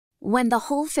When the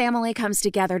whole family comes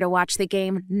together to watch the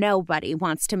game, nobody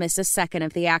wants to miss a second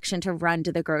of the action to run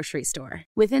to the grocery store.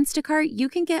 With Instacart, you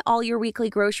can get all your weekly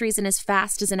groceries in as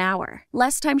fast as an hour.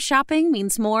 Less time shopping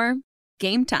means more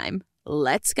game time.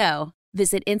 Let's go.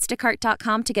 Visit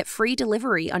instacart.com to get free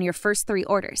delivery on your first 3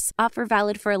 orders. Offer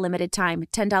valid for a limited time.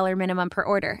 $10 minimum per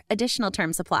order. Additional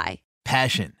terms apply.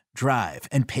 Passion, drive,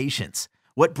 and patience.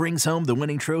 What brings home the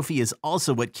winning trophy is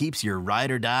also what keeps your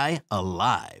ride or die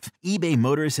alive. eBay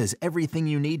Motors has everything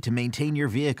you need to maintain your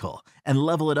vehicle and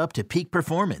level it up to peak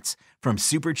performance. From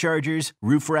superchargers,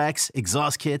 roof racks,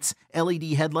 exhaust kits,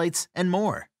 LED headlights, and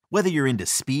more. Whether you're into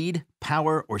speed,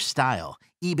 power, or style,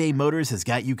 eBay Motors has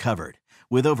got you covered.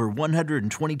 With over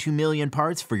 122 million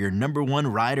parts for your number one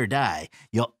ride or die,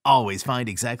 you'll always find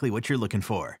exactly what you're looking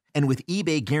for. And with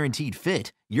eBay Guaranteed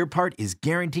Fit, your part is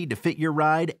guaranteed to fit your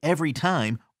ride every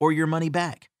time or your money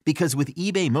back. Because with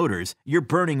eBay Motors, you're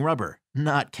burning rubber,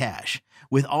 not cash.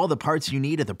 With all the parts you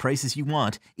need at the prices you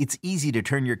want, it's easy to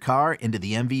turn your car into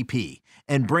the MVP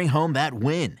and bring home that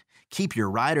win. Keep your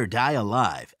ride or die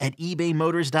alive at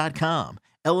ebaymotors.com.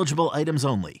 Eligible items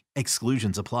only.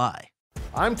 Exclusions apply.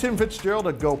 I'm Tim Fitzgerald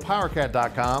at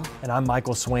GoPowerCat.com. And I'm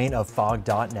Michael Swain of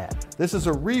Fog.net. This is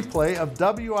a replay of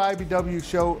WIBW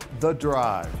show The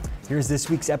Drive. Here's this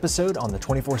week's episode on the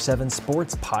 24/7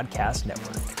 Sports Podcast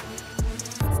Network.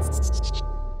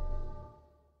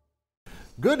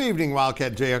 Good evening,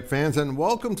 Wildcat Jayhawk fans, and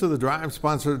welcome to The Drive,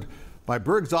 sponsored by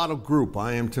Briggs Auto Group.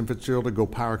 I am Tim Fitzgerald at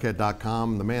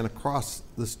GoPowerCat.com. The man across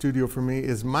the studio from me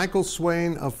is Michael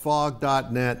Swain of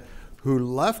Fog.net, who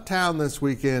left town this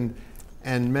weekend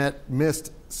and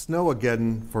missed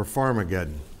Snowageddon for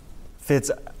Farmageddon. Fitz,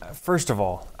 first of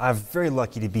all, I'm very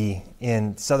lucky to be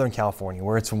in Southern California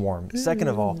where it's warm. Second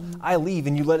of all, I leave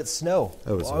and you let it snow.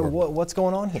 What's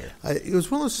going on here? It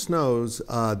was one of those snows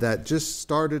that just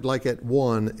started like at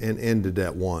 1 and ended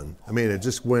at 1. I mean, it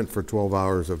just went for 12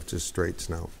 hours of just straight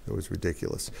snow. It was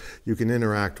ridiculous. You can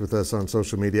interact with us on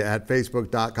social media at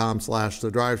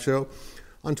facebook.com/The Drive Show,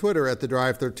 on Twitter at The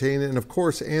Drive 13, and of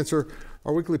course, answer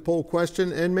our weekly poll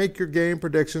question and make your game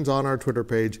predictions on our Twitter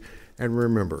page. And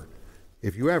remember,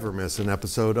 if you ever miss an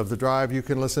episode of The Drive, you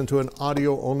can listen to an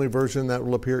audio-only version that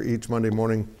will appear each Monday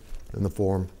morning in the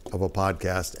form of a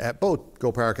podcast at both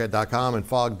GoPowerCat.com and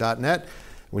Fog.net.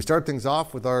 We start things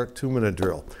off with our 2-minute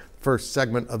drill. First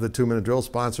segment of the 2-minute drill,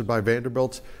 sponsored by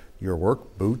Vanderbilt's Your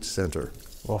Work Boot Center.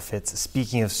 Well, Fitz,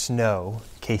 speaking of snow,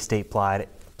 K-State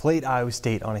played Iowa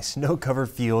State on a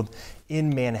snow-covered field in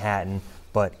Manhattan,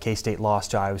 but K-State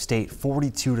lost to Iowa State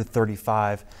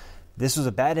 42-35. This was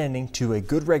a bad ending to a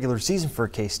good regular season for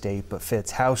K-State, but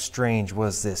Fitz, how strange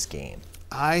was this game?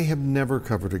 I have never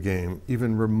covered a game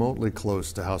even remotely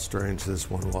close to how strange this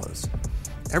one was.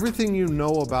 Everything you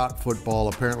know about football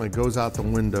apparently goes out the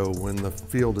window when the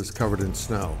field is covered in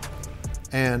snow.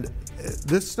 And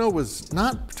this snow was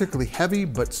not particularly heavy,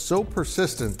 but so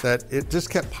persistent that it just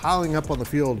kept piling up on the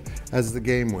field as the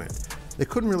game went. They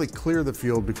couldn't really clear the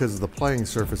field because of the playing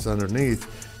surface underneath,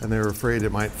 and they were afraid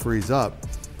it might freeze up.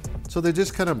 So they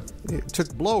just kind of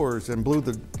took blowers and blew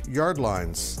the yard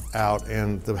lines out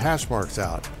and the hash marks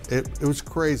out. It was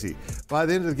crazy. By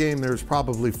the end of the game, there was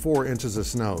probably 4 inches of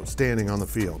snow standing on the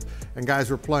field, and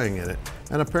guys were playing in it.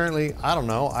 And apparently, I don't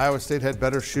know, Iowa State had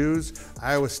better shoes.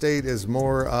 Iowa State is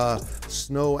more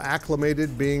snow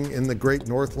acclimated, being in the great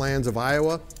northlands of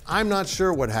Iowa. I'm not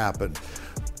sure what happened.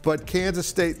 But Kansas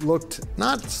State looked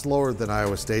not slower than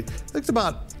Iowa State. It looked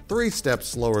about 3 steps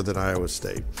slower than Iowa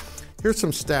State. Here's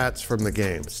some stats from the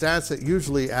game, stats that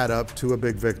usually add up to a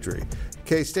big victory.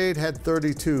 K-State had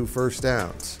 32 first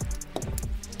downs.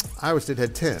 Iowa State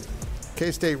had 10.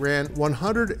 K-State ran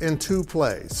 102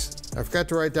 plays. I forgot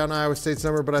to write down Iowa State's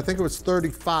number, but I think it was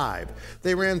 35.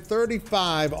 They ran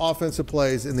 35 offensive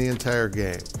plays in the entire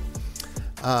game.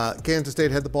 Kansas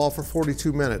State had the ball for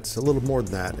 42 minutes, a little more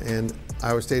than that, and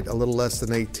Iowa State a little less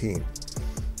than 18.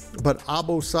 But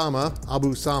Abu Sama,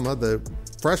 the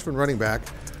freshman running back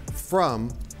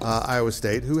from Iowa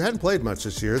State, who hadn't played much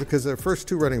this year because their first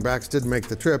 2 running backs didn't make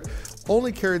the trip,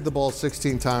 only carried the ball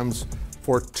 16 times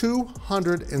for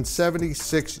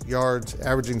 276 yards,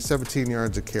 averaging 17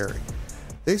 yards a carry.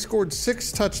 They scored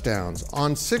 6 touchdowns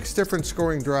on 6 different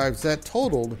scoring drives that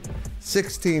totaled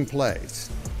 16 plays.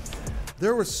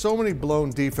 There were so many blown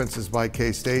defenses by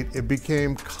K-State, it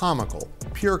became comical,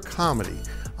 pure comedy.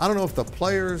 I don't know if the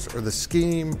players or the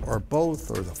scheme or both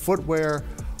or the footwear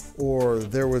or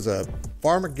there was a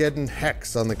Farmageddon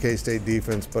hex on the K-State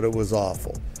defense, but it was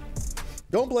awful.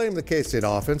 Don't blame the K-State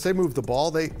offense. They moved the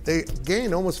ball. They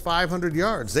gained almost 500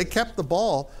 yards. They kept the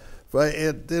ball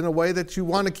in a way that you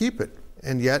want to keep it.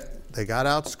 And yet they got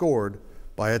outscored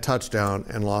by a touchdown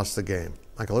and lost the game.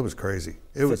 Michael, it was crazy.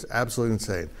 It was absolutely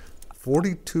insane.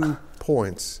 42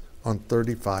 points on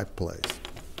 35 plays.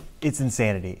 It's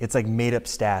insanity. It's like made-up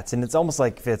stats, and it's almost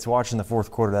like Fitz watching the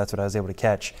fourth quarter. That's what I was able to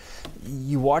catch.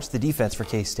 You watch the defense for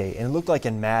K-State, and it looked like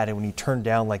in Madden when you turn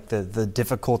down like the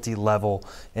difficulty level,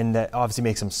 and that obviously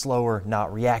makes them slower,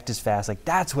 not react as fast. Like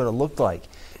that's what it looked like.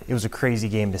 It was a crazy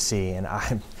game to see, and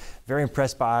I'm very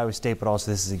impressed by Iowa State, but also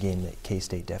this is a game that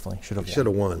K-State definitely should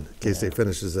have won. K-State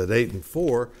finishes at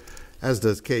 8-4. As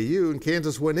does KU, and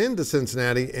Kansas went into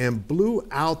Cincinnati and blew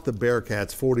out the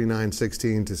Bearcats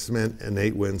 49-16 to cement an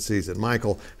 8-win season.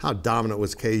 Michael, how dominant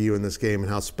was KU in this game, and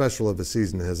how special of a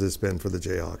season has this been for the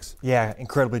Jayhawks? Yeah,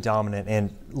 incredibly dominant.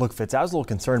 And look, Fitz, I was a little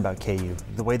concerned about KU.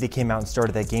 The way they came out and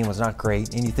started that game was not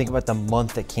great. And you think about the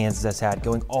month that Kansas has had,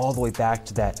 going all the way back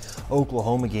to that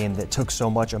Oklahoma game that took so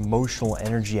much emotional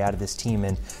energy out of this team.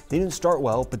 And they didn't start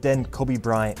well, but then Kobe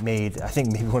Bryant made, I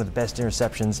think, maybe one of the best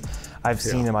interceptions I've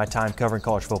seen in my time covering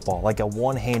college football. Like a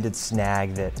one-handed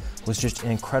snag that was just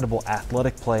an incredible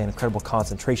athletic play, an incredible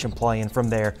concentration play. And from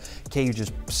there, KU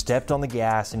just stepped on the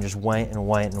gas and just went and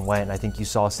went and went. And I think you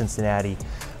saw Cincinnati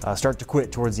start to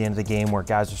quit towards the end of the game, where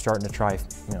guys were starting to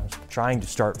trying to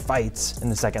start fights in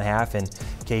the second half. And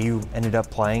KU ended up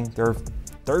playing their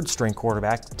third-string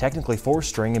quarterback, technically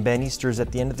fourth-string, and Ben Easter's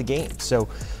at the end of the game. So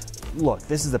look,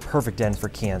 this is the perfect end for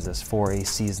Kansas for a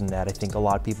season that I think a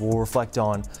lot of people will reflect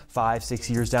on 5-6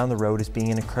 years down the road as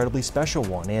being an incredibly special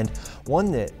one, and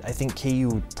one that I think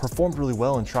KU performed really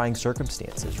well in trying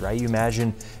circumstances, right? You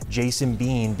imagine Jason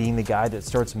Bean being the guy that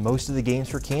starts most of the games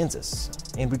for Kansas.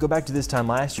 And we go back to this time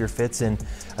last year, Fitz, and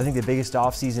I think the biggest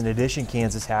offseason addition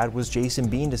Kansas had was Jason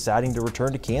Bean deciding to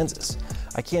return to Kansas.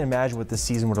 I can't imagine what this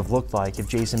season would have looked like if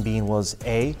Jason Bean was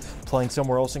A, playing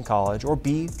somewhere else in college, or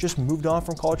B, just moved on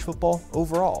from college football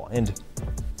overall. And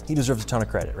he deserves a ton of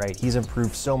credit, right? He's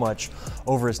improved so much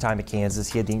over his time at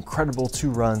Kansas. He had the incredible 2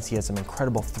 runs. He had some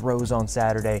incredible throws on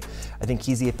Saturday. I think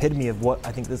he's the epitome of what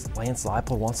I think this Lance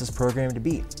Leipold wants this program to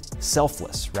be.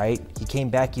 Selfless, right? He came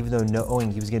back even though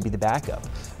knowing he was going to be the backup.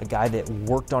 A guy that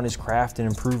worked on his craft and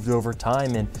improved over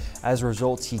time, and as a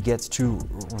result, he gets to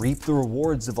reap the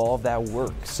rewards of all of that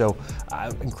work. So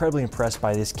I'm incredibly impressed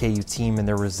by this KU team and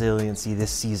their resiliency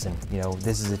this season. You know,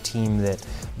 this is a team that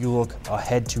you look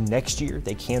ahead to next year.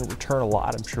 They can return a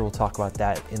lot. I'm sure we'll talk about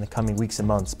that in the coming weeks and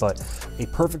months, but a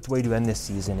perfect way to end this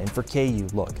season. And for KU,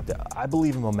 look, I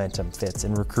believe in momentum, Fitz,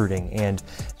 in recruiting, and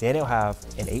they now have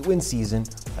an 8-win season,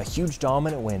 a huge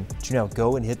dominant win to now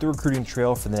go and hit the recruiting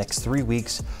trail for the next 3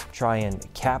 weeks, try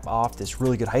and cap off this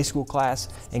really good high school class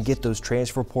and get those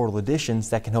transfer portal additions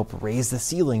that can help raise the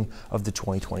ceiling of the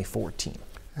 2024 team.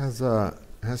 Has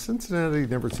Cincinnati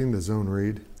never seen the zone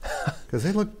read? Because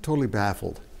they look totally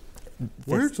baffled.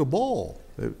 Where's the ball?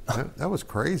 That was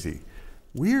crazy.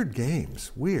 Weird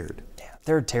games. Weird. Yeah,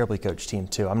 they're a terribly coached team,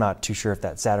 too. I'm not too sure if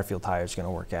that Satterfield hire is going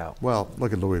to work out. Well,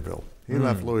 look at Louisville. He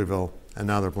left Louisville, and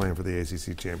now they're playing for the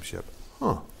ACC championship.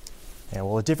 Huh. Yeah,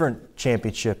 well, a different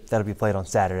championship that'll be played on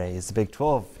Saturday is the Big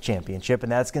 12 championship,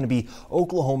 and that's going to be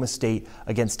Oklahoma State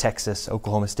against Texas.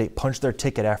 Oklahoma State punched their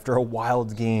ticket after a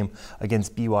wild game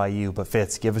against BYU. But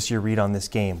Fitz, give us your read on this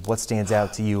game. What stands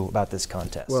out to you about this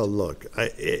contest? Well, look,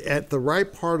 at the right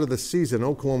part of the season,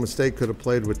 Oklahoma State could have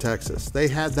played with Texas. They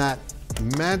had that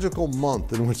magical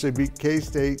month in which they beat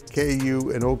K-State,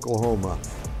 KU, and Oklahoma.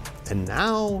 And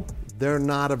now they're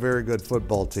not a very good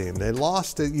football team. They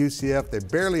lost at UCF. They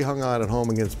barely hung out at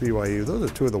home against BYU. Those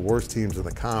are 2 of the worst teams in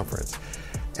the conference.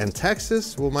 And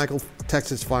Texas, well, Michael,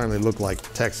 Texas finally looked like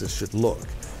Texas should look.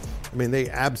 I mean,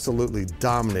 they absolutely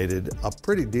dominated a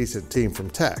pretty decent team from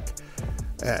Tech.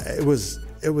 It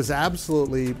was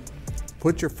absolutely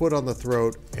put your foot on the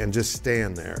throat and just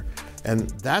stand there. And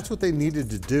that's what they needed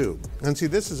to do. And see,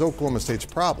 this is Oklahoma State's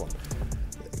problem.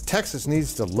 Texas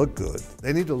needs to look good.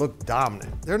 They need to look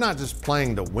dominant. They're not just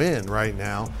playing to win right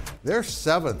now. They're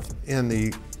 7th in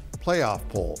the playoff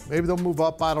poll. Maybe they'll move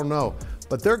up, I don't know.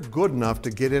 But they're good enough to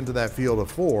get into that field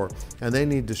of 4, and they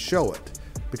need to show it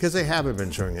because they haven't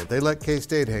been showing it. They let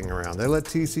K-State hang around. They let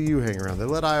TCU hang around. They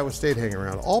let Iowa State hang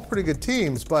around. All pretty good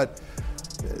teams, but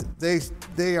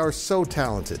they are so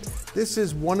talented. This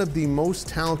is one of the most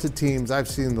talented teams I've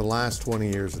seen in the last 20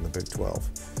 years in the Big 12.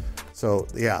 So,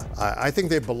 yeah, I think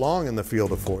they belong in the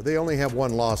field of 4. They only have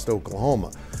 1 loss to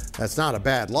Oklahoma. That's not a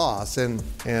bad loss, and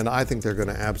I think they're going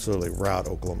to absolutely rout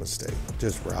Oklahoma State.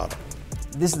 Just rout them.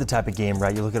 This is the type of game,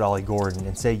 right? You look at Ollie Gordon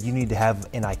and say you need to have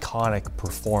an iconic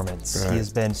performance. Right. He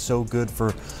has been so good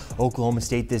for Oklahoma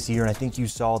State this year, and I think you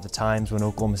saw the times when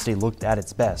Oklahoma State looked at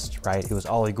its best, right? It was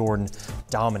Ollie Gordon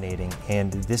dominating,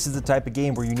 and this is the type of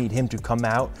game where you need him to come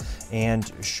out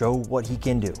and show what he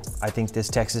can do. I think this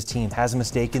Texas team has a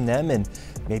mistake in them, and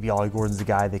maybe Ollie Gordon's the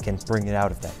guy that can bring it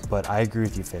out of them. But I agree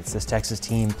with you, Fitz. This Texas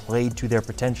team played to their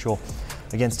potential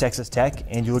against Texas Tech,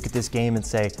 and you look at this game and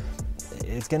say,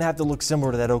 it's going to have to look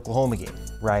similar to that Oklahoma game,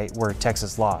 right, where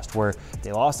Texas lost, where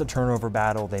they lost the turnover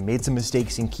battle, they made some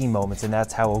mistakes in key moments, and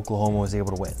that's how Oklahoma was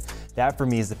able to win. That, for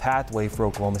me, is the pathway for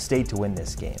Oklahoma State to win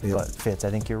this game. Yep. But, Fitz, I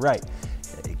think you're right.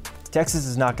 Texas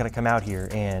is not going to come out here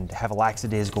and have a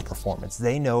lackadaisical performance.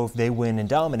 They know if they win and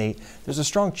dominate, there's a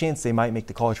strong chance they might make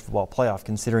the college football playoff,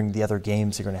 considering the other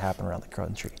games that are going to happen around the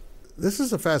country. This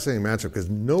is a fascinating matchup because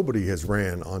nobody has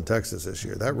ran on Texas this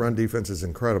year. That run defense is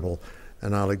incredible,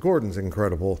 and Ollie Gordon's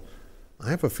incredible. I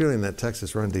have a feeling that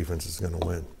Texas run defense is going to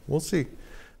win. We'll see.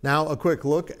 Now, a quick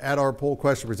look at our poll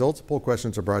question results. Poll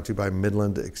questions are brought to you by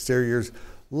Midland Exteriors.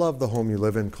 Love the home you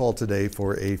live in. Call today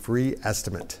for a free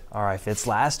estimate. All right, Fitz.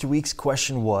 Last week's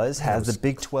question was, has the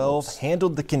Big 12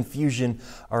 handled the confusion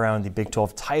around the Big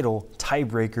 12 title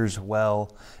tiebreakers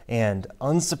well? And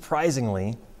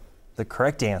unsurprisingly, the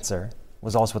correct answer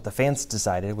was also what the fans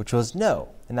decided, which was no.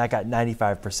 And that got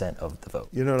 95% of the vote.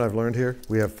 You know what I've learned here?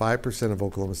 We have 5% of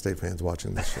Oklahoma State fans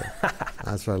watching this show.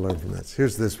 That's what I learned from this.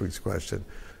 Here's this week's question.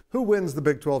 Who wins the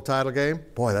Big 12 title game?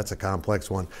 Boy, that's a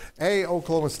complex one. A,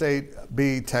 Oklahoma State.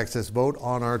 B, Texas. Vote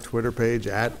on our Twitter page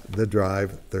at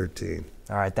TheDrive13.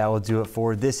 All right, that will do it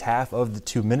for this half of the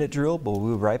 2-minute drill, but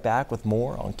we'll be right back with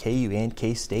more on KU and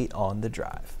K-State on The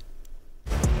Drive.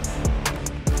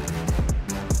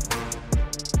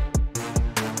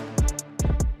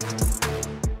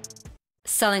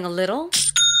 Selling a little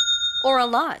or a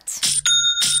lot?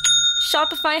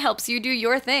 Shopify helps you do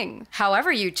your thing,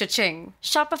 however you cha-ching.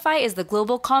 Shopify is the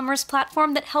global commerce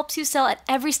platform that helps you sell at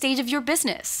every stage of your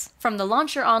business. From the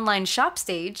launch your online shop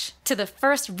stage, to the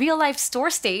first real-life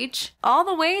store stage, all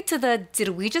the way to the did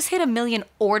we just hit 1 million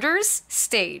orders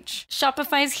stage.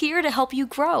 Shopify's here to help you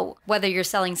grow. Whether you're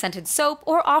selling scented soap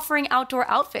or offering outdoor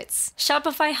outfits,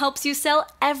 Shopify helps you sell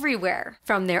everywhere.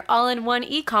 From their all-in-one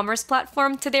e-commerce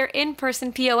platform to their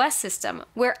in-person POS system,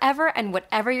 wherever and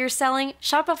whatever you're selling,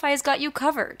 Shopify's got you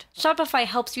covered. Shopify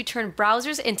helps you turn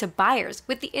browsers into buyers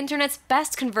with the internet's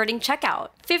best converting checkout.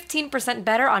 15%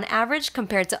 better on average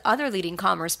compared to other leading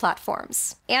commerce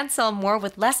platforms. And sell more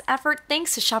with less effort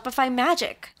thanks to Shopify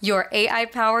Magic, your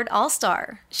AI-powered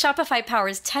all-star. Shopify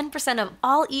powers 10% of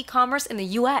all e-commerce in the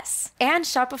US. And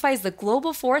Shopify is the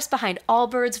global force behind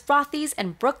Allbirds, Rothy's,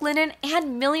 and Brooklinen,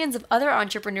 and millions of other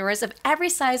entrepreneurs of every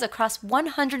size across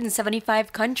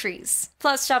 175 countries.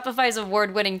 Plus, Shopify's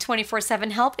award-winning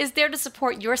 24/7 help is there to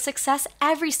support your success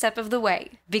every step of the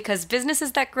way. Because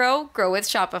businesses that grow, grow with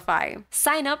Shopify.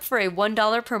 Sign up for a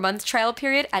 $1 per month trial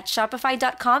period at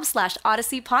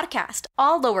shopify.com/Odyssey Podcast,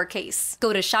 all lowercase.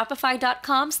 Go to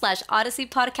shopify.com/Odyssey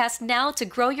Podcast now to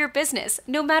grow your business,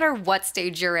 no matter what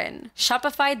stage you're in.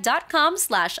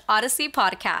 Shopify.com/Odyssey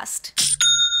Podcast.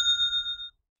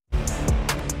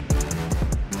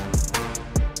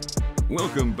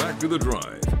 Welcome back to The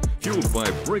Drive, fueled by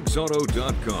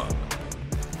BriggsAuto.com.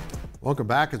 Welcome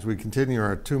back as we continue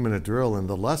our 2-minute drill, and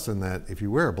the lesson that if you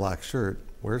wear a black shirt,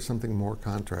 wear something more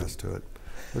contrast to it.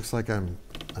 Looks like I'm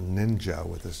a ninja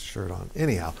with this shirt on.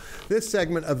 Anyhow, this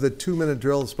segment of the 2-minute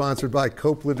drill is sponsored by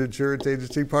Copeland Insurance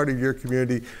Agency, part of your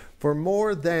community for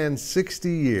more than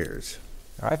 60 years.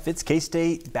 All right, Fitz,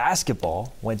 K-State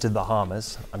basketball went to the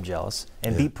Bahamas, I'm jealous,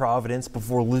 and beat Providence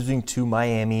before losing to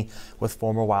Miami with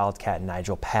former Wildcat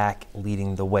Nigel Pack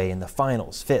leading the way in the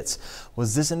finals. Fitz,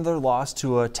 was this another loss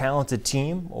to a talented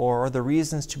team, or are there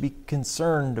reasons to be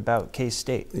concerned about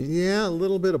K-State? Yeah, a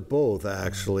little bit of both,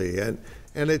 actually. And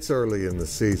it's early in the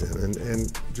season.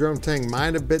 And Jerome Tang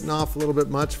might have bitten off a little bit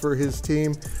much for his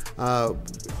team,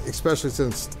 especially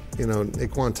since,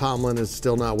 Naquan Tomlin is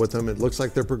still not with them. It looks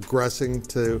like they're progressing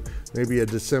to maybe a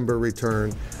December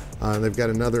return. They've got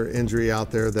another injury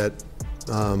out there that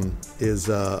is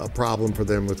a problem for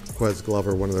them with Quez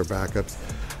Glover, one of their backups.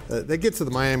 They get to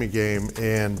the Miami game,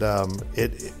 and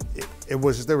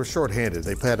they were shorthanded.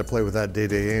 They had to play without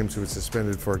Day-Day Ames, who was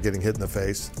suspended for getting hit in the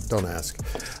face. Don't ask.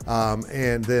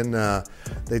 And then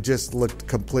they just looked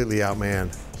completely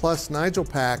outmanned. Plus, Nigel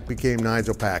Pack became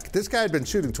Nigel Pack. This guy had been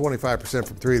shooting 25%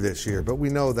 from three this year, but we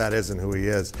know that isn't who he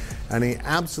is. And he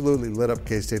absolutely lit up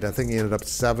K-State. I think he ended up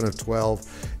 7 of 12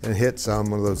 and hit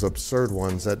one of those absurd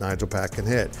ones that Nigel Pack can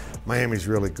hit. Miami's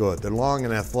really good. They're long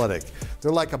and athletic.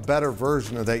 They're like a better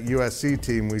version of that USC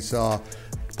team we saw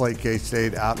to play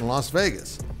K-State out in Las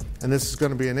Vegas. And this is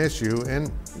going to be an issue,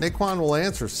 and Naquan will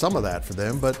answer some of that for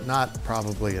them, but not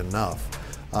probably enough.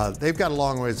 They've got a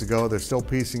long ways to go. They're still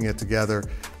piecing it together,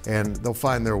 and they'll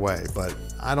find their way. But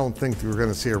I don't think we're going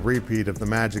to see a repeat of the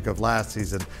magic of last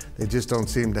season. They just don't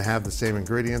seem to have the same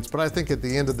ingredients. But I think at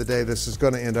the end of the day, this is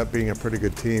going to end up being a pretty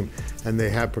good team, and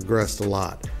they have progressed a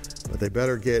lot. But they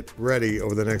better get ready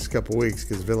over the next couple weeks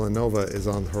because Villanova is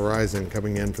on the horizon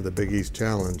coming in for the Big East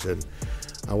Challenge. And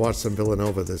I watched some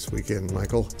Villanova this weekend,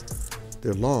 Michael.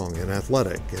 They're long and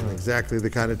athletic and exactly the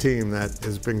kind of team that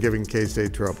has been giving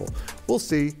K-State trouble. We'll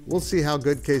see. We'll see how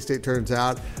good K-State turns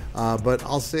out. But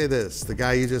I'll say this. The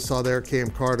guy you just saw there, Cam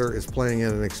Carter, is playing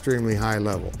at an extremely high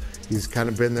level. He's kind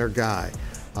of been their guy.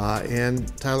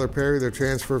 And Tyler Perry, their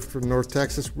transfer from North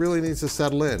Texas, really needs to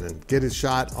settle in and get his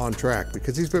shot on track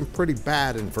because he's been pretty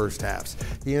bad in first halves.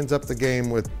 He ends up the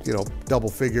game with, double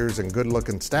figures and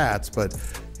good-looking stats, but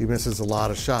he misses a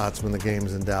lot of shots when the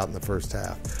game's in doubt in the first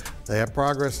half. They have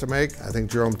progress to make. I think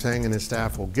Jerome Tang and his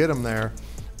staff will get them there,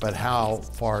 but how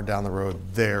far down the road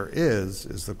there is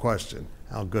the question.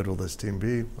 How good will this team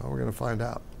be? Well, we're going to find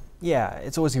out. Yeah,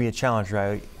 it's always going to be a challenge,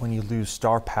 right? When you lose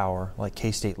star power like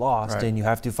K-State lost, right, and you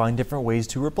have to find different ways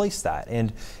to replace that.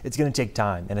 And it's going to take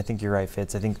time. And I think you're right,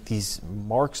 Fitz. I think these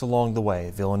marks along the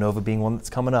way, Villanova being one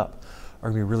that's coming up, are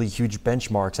going to be really huge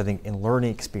benchmarks, I think, in learning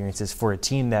experiences for a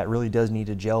team that really does need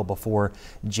to gel before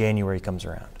January comes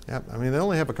around. Yep. I mean, they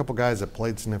only have a couple guys that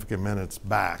played significant minutes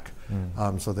back.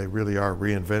 So they really are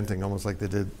reinventing almost like they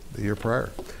did the year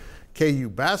prior. KU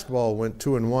basketball went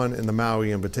 2-1 in the Maui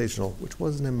Invitational, which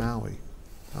wasn't in Maui.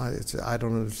 I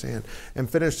don't understand. And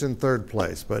finished in third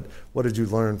place. But what did you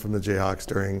learn from the Jayhawks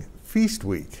during Feast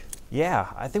Week?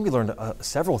 Yeah, I think we learned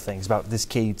several things about this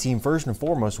KU team. First and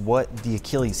foremost, what the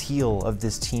Achilles heel of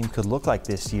this team could look like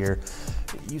this year.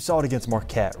 You saw it against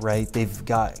Marquette, right? They've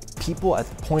got people at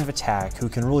the point of attack who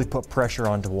can really put pressure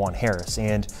on DeJuan Harris.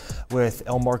 And with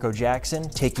Elmarco Jackson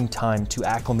taking time to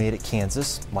acclimate at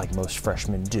Kansas, like most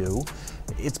freshmen do,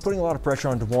 it's putting a lot of pressure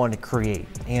on DeJuan to create.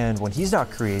 And when he's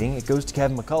not creating, it goes to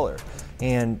Kevin McCullough.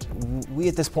 And we,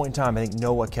 at this point in time, I think,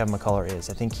 know what Kevin McCullough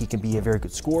is. I think he can be a very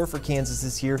good scorer for Kansas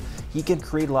this year. He can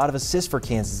create a lot of assists for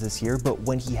Kansas this year, but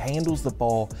when he handles the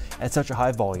ball at such a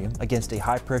high volume against a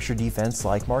high-pressure defense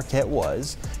like Marquette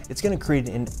was, it's going to create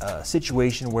a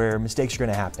situation where mistakes are going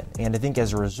to happen. And I think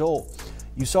as a result,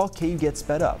 you saw KU get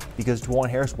sped up because DeJuan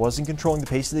Harris wasn't controlling the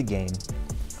pace of the game.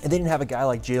 And they didn't have a guy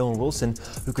like Jalen Wilson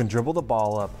who can dribble the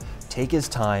ball up, take his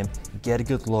time, get a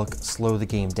good look, slow the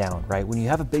game down, right? When you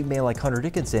have a big man like Hunter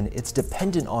Dickinson, it's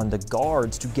dependent on the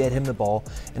guards to get him the ball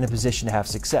in a position to have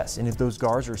success. And if those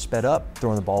guards are sped up,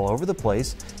 throwing the ball all over the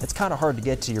place, it's kind of hard to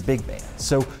get to your big man.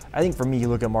 So I think for me, you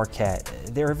look at Marquette,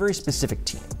 they're a very specific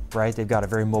team, right? They've got a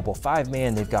very mobile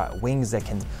five-man. They've got wings that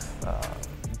can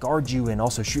guard you and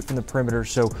also shoot from the perimeter.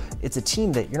 So it's a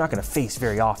team that you're not going to face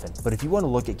very often. But if you want to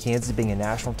look at Kansas being a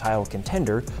national title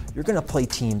contender, you're going to play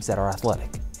teams that are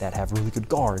athletic, that have really good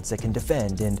guards, that can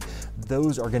defend. And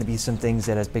those are going to be some things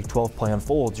that as Big 12 play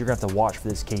unfolds, you're going to have to watch for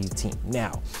this KU team.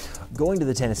 Now, going to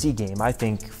the Tennessee game, I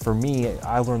think for me,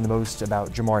 I learned the most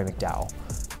about Jamari McDowell.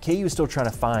 KU is still trying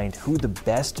to find who the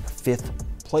best fifth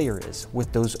player is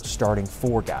with those starting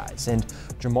four guys. And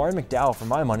Jamari McDowell, for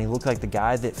my money, looked like the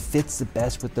guy that fits the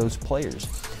best with those players.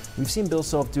 We've seen Bill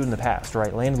Self do it in the past,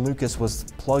 right? Landon Lucas was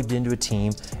plugged into a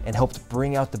team and helped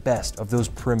bring out the best of those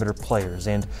perimeter players.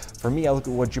 And for me, I look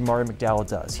at what Jamari McDowell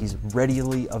does. He's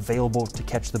readily available to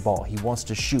catch the ball. He wants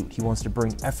to shoot. He wants to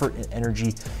bring effort and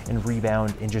energy and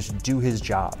rebound and just do his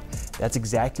job. That's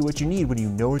exactly what you need when you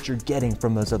know what you're getting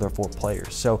from those other four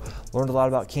players. So learned a lot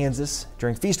about Kansas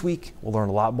during Feast Week. We'll learn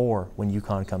a lot more when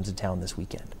UConn comes to town this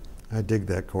weekend. I dig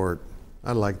that court.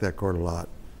 I like that court a lot.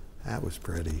 That was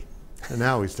pretty. And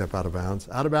now we step out of bounds.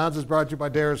 Out of Bounds is brought to you by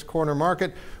Dara's Corner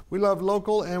Market. We love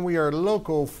local, and we are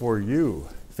local for you.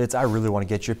 Fitz, I really want to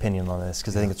get your opinion on this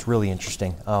because I think it's really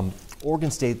interesting.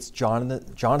 Oregon State's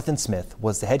Jonathan Smith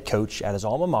was the head coach at his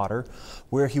alma mater,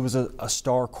 where he was a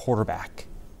star quarterback.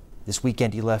 This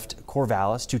weekend, he left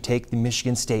Corvallis to take the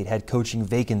Michigan State head coaching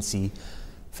vacancy.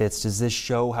 Fitz, does this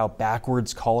show how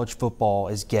backwards college football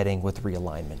is getting with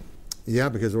realignment? Yeah,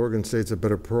 because Oregon State's a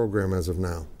better program as of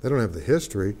now. They don't have the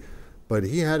history, but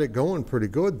he had it going pretty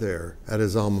good there at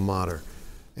his alma mater.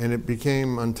 And it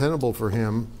became untenable for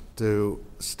him to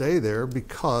stay there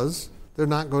because they're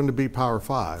not going to be Power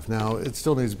 5. Now, it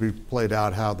still needs to be played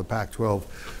out how the Pac-12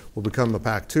 will become the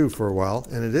Pac-2 for a while,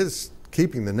 and it is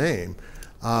keeping the name,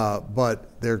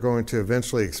 but they're going to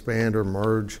eventually expand or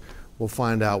merge. We'll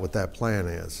find out what that plan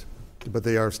is. But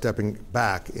they are stepping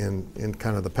back in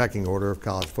kind of the pecking order of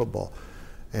college football.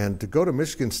 And to go to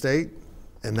Michigan State,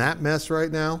 in that mess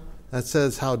right now, that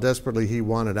says how desperately he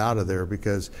wanted out of there,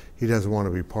 because he doesn't want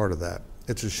to be part of that.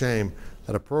 It's a shame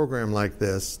that a program like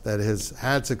this that has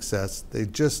had success, they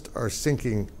just are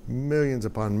sinking millions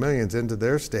upon millions into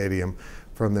their stadium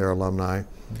from their alumni,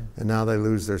 and now they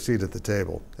lose their seat at the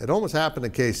table. It almost happened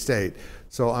at K-State,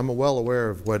 so I'm well aware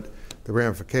of what the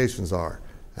ramifications are,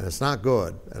 and it's not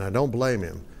good, and I don't blame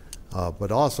him.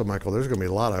 But also, Michael, there's going to be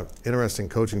a lot of interesting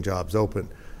coaching jobs open.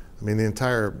 I mean, the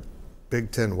entire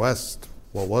Big Ten West,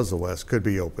 what was the West, could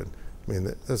be open. I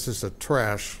mean, that's just a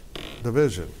trash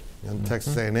division. And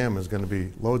Texas A&M is going to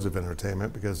be loads of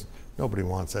entertainment, because nobody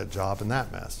wants that job in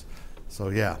that mess. So,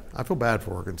 yeah, I feel bad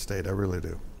for Oregon State. I really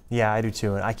do. Yeah, I do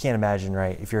too. And I can't imagine,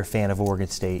 right, if you're a fan of Oregon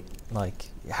State, like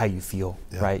how you feel,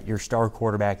 right? Your star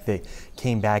quarterback that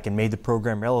came back and made the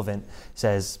program relevant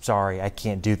says, sorry, I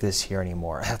can't do this here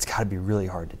anymore. That's got to be really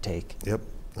hard to take. Yep,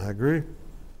 I agree.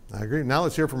 Now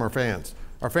let's hear from our fans.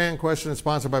 Our fan question is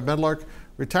sponsored by Medlark.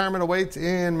 Retirement awaits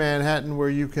in Manhattan, where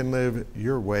you can live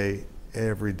your way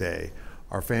every day.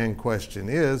 Our fan question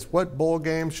is, what bowl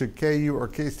game should KU or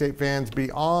K-State fans be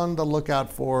on the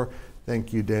lookout for?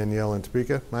 Thank you, Danielle and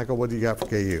Topeka. Michael, what do you got for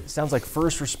KU? Sounds like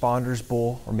First Responders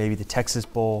Bowl, or maybe the Texas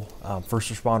Bowl.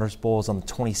 First Responders Bowl is on the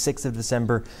 26th of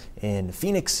December in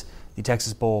Phoenix. The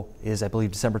Texas Bowl is, I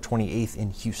believe, December 28th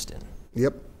in Houston.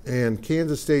 Yep, and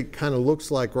Kansas State kind of looks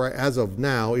like, right as of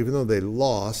now, even though they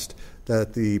lost,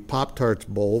 that the Pop-Tarts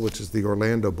Bowl, which is the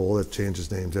Orlando Bowl that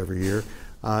changes names every year,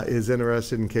 is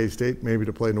interested in K-State, maybe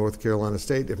to play North Carolina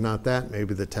State. If not that,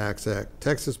 maybe the TaxAct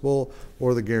Texas Bowl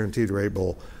or the Guaranteed Rate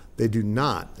Bowl. They do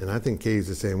not, and I think K's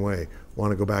the same way,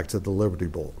 want to go back to the Liberty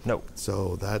Bowl. No.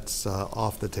 So that's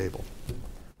off the table.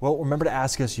 Well, remember to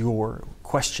ask us your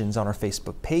questions on our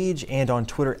Facebook page and on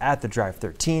Twitter at The Drive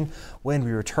 13. When we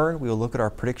return, we will look at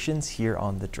our predictions here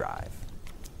on The Drive.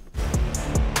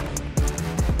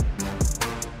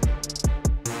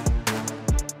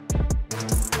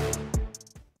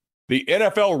 The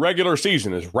NFL regular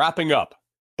season is wrapping up,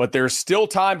 but there's still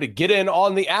time to get in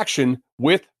on the action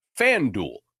with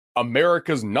FanDuel,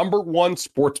 America's #1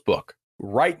 sportsbook.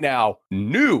 Right now,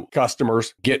 new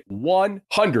customers get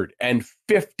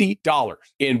 $150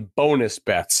 in bonus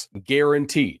bets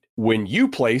guaranteed when you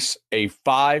place a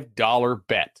 $5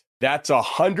 bet. That's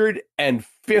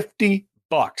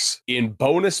 $150 in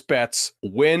bonus bets,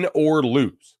 win or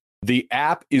lose. The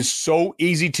app is so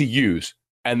easy to use,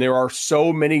 and there are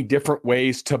so many different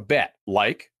ways to bet,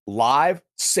 like live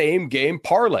same-game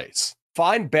parlays.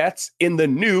 Find bets in the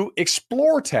new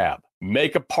Explore tab.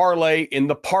 Make a parlay in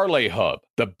the Parlay Hub,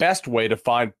 the best way to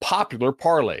find popular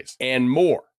parlays, and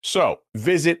more. So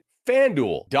visit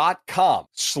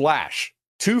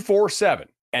FanDuel.com/247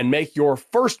 and make your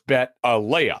first bet a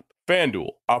layup.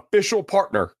 FanDuel, official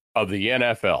partner of the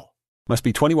NFL. Must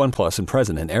be 21 plus and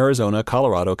present in Arizona,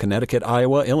 Colorado, Connecticut,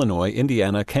 Iowa, Illinois,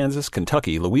 Indiana, Kansas,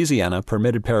 Kentucky, Louisiana,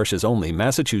 permitted parishes only,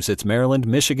 Massachusetts, Maryland,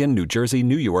 Michigan, New Jersey,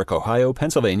 New York, Ohio,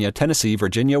 Pennsylvania, Tennessee,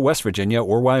 Virginia, West Virginia,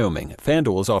 or Wyoming.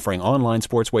 FanDuel is offering online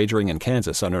sports wagering in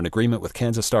Kansas under an agreement with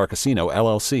Kansas Star Casino,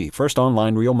 LLC. First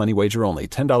online real money wager only.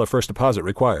 $10 first deposit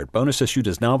required. Bonus issued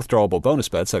as non-withdrawable bonus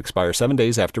bets that expire 7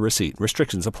 days after receipt.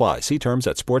 Restrictions apply. See terms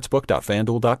at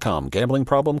sportsbook.fanduel.com. Gambling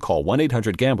problem? Call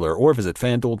 1-800-GAMBLER or visit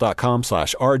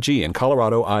fanduel.com/RG in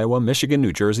Colorado, Iowa, Michigan,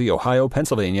 New Jersey, Ohio,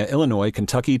 Pennsylvania, Illinois,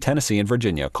 Kentucky, Tennessee, and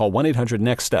Virginia. Call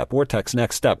 1-800-NEXT-STEP or text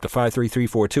NEXT-STEP to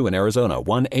 53342 in Arizona,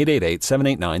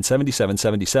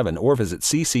 1-888-789-7777, or visit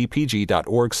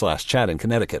ccpg.org/chat in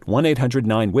Connecticut,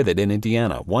 1-800-9-WITH-IT in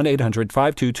Indiana,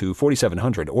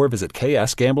 1-800-522-4700, or visit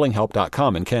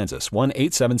ksgamblinghelp.com in Kansas,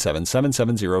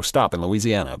 1-877-770-STOP in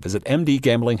Louisiana. Visit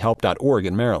mdgamblinghelp.org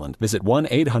in Maryland. Visit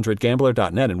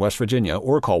 1-800-GAMBLER.net in West Virginia,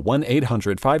 or call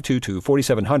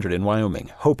 1-800-522-4700 in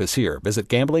Wyoming. Hope is here. Visit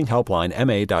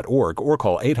gamblinghelplinema.org or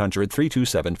call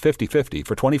 800-327-5050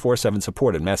 for 24/7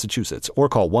 support in Massachusetts, or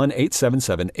call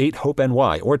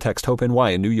 1-877-8-HOPE-NY or text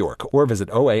HOPE-NY in New York, or visit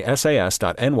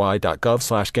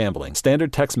oasas.ny.gov/gambling.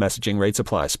 Standard text messaging rates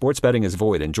apply. Sports betting is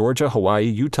void in Georgia, Hawaii,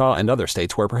 Utah, and other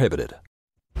states where prohibited.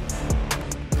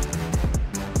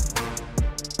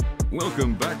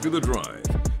 Welcome back to The Drive,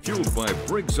 fueled by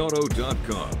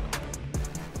BriggsAuto.com.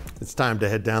 It's time to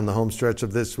head down the home stretch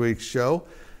of this week's show.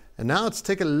 And now let's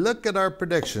take a look at our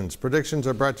predictions. Predictions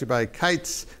are brought to you by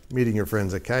Kites, meeting your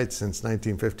friends at Kites since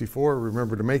 1954.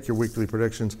 Remember to make your weekly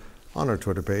predictions on our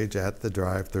Twitter page at The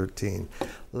Drive 13.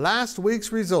 Last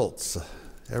week's results.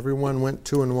 Everyone went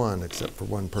 2-1 except for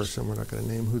one person. We're not going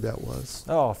to name who that was.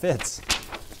 Oh, Fitz.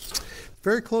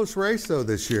 Very close race, though,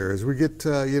 this year. As we get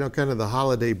to, kind of the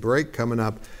holiday break coming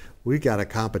up, we got a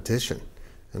competition.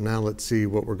 And now let's see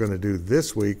what we're going to do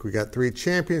this week. We got 3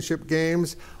 championship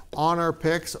games, on our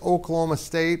picks. Oklahoma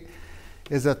State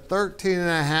is a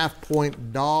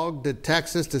 13.5-point dog to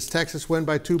Texas. Does Texas win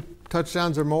by 2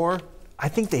 touchdowns or more? I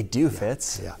think they do,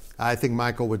 Fitz. Yeah. I think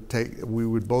Michael we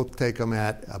would both take them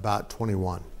at about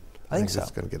 21. I think so.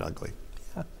 It's going to get ugly.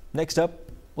 Yeah. Next up,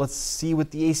 let's see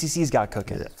what the ACC's got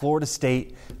cooking. Yeah. Florida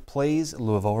State plays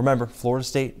Louisville. Remember, Florida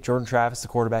State, Jordan Travis, the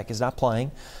quarterback, is not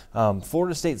playing.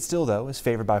 Florida State still, though, is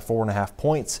favored by 4.5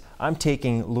 points. I'm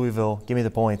taking Louisville. Give me the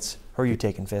points. Who are you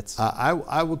taking, Fitz?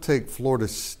 I will take Florida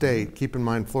State. Keep in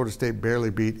mind, Florida State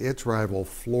barely beat its rival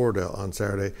Florida on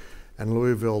Saturday, and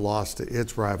Louisville lost to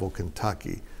its rival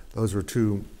Kentucky. Those were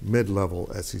 2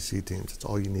 mid-level SEC teams. That's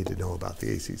all you need to know about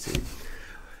the ACC.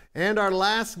 And our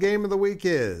last game of the week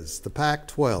is the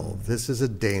Pac-12. This is a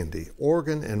dandy.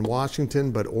 Oregon and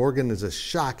Washington, but Oregon is a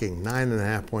shocking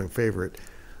 9.5-point favorite.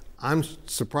 I'm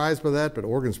surprised by that, but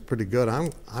Oregon's pretty good.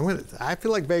 I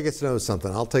feel like Vegas knows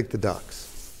something. I'll take the Ducks.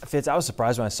 Fitz, I was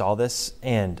surprised when I saw this,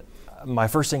 and my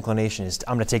first inclination is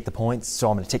I'm going to take the points, so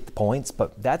I'm going to take the points,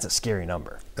 but that's a scary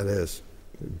number. It is.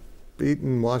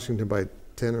 Beating Washington by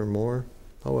 10 or more.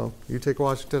 Oh, well, you take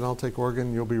Washington, I'll take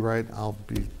Oregon. You'll be right. I'll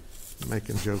be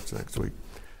making jokes next week.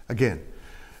 Again,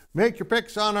 make your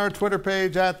picks on our Twitter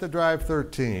page at The Drive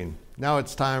 13. Now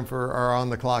it's time for our On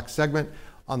the Clock segment.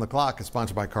 On the Clock is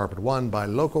sponsored by Carpet One, by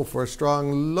Local for a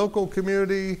strong local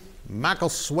community. Michael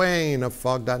Swain of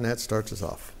Fog.net starts us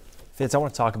off. Fitz, I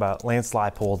want to talk about Lance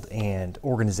Leipold and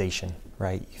organization,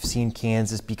 right? You've seen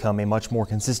Kansas become a much more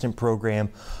consistent program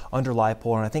under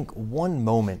Leipold, and I think one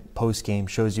moment post-game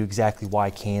shows you exactly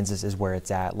why Kansas is where it's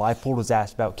at. Leipold was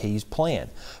asked about KU's plan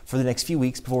for the next few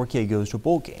weeks before KU goes to a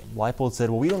bowl game. Leipold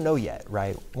said, well, we don't know yet,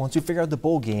 right? Once we figure out the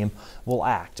bowl game, we'll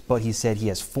act. But he said he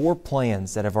has 4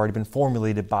 plans that have already been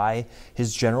formulated by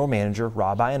his general manager,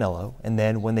 Rob Ianello, and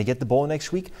then when they get the bowl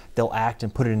next week, they'll act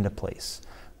and put it into place.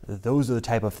 Those are the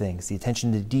type of things. The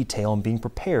attention to detail and being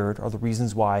prepared are the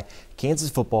reasons why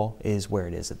Kansas football is where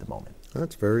it is at the moment.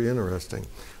 That's very interesting.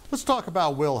 Let's talk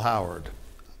about Will Howard.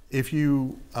 If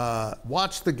you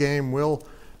watch the game, Will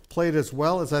played as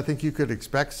well as I think you could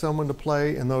expect someone to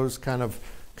play in those kind of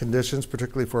conditions,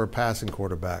 particularly for a passing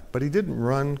quarterback. But he didn't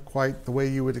run quite the way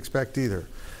you would expect either.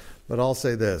 But I'll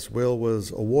say this, Will was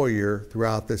a warrior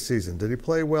throughout this season. Did he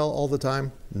play well all the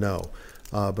time? No.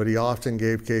 But he often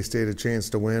gave K-State a chance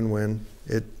to win when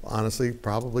it honestly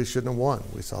probably shouldn't have won.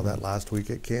 We saw that last week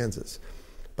at Kansas.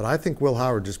 But I think Will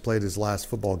Howard just played his last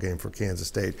football game for Kansas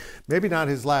State. Maybe not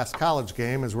his last college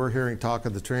game, as we're hearing talk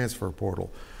of the transfer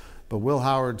portal. But Will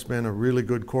Howard's been a really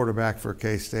good quarterback for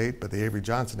K-State, but the Avery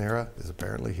Johnson era is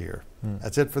apparently here.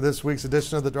 That's it for this week's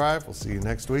edition of The Drive. We'll see you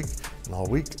next week and all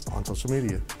week on social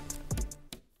media.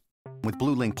 With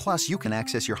Blue Link Plus, you can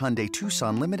access your Hyundai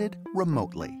Tucson Limited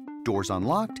remotely. Doors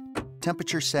unlocked,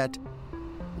 temperature set,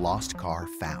 lost car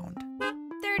found.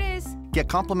 There it is. Get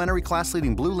complimentary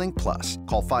class-leading Blue Link Plus.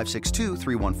 Call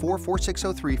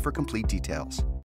 562-314-4603 for complete details.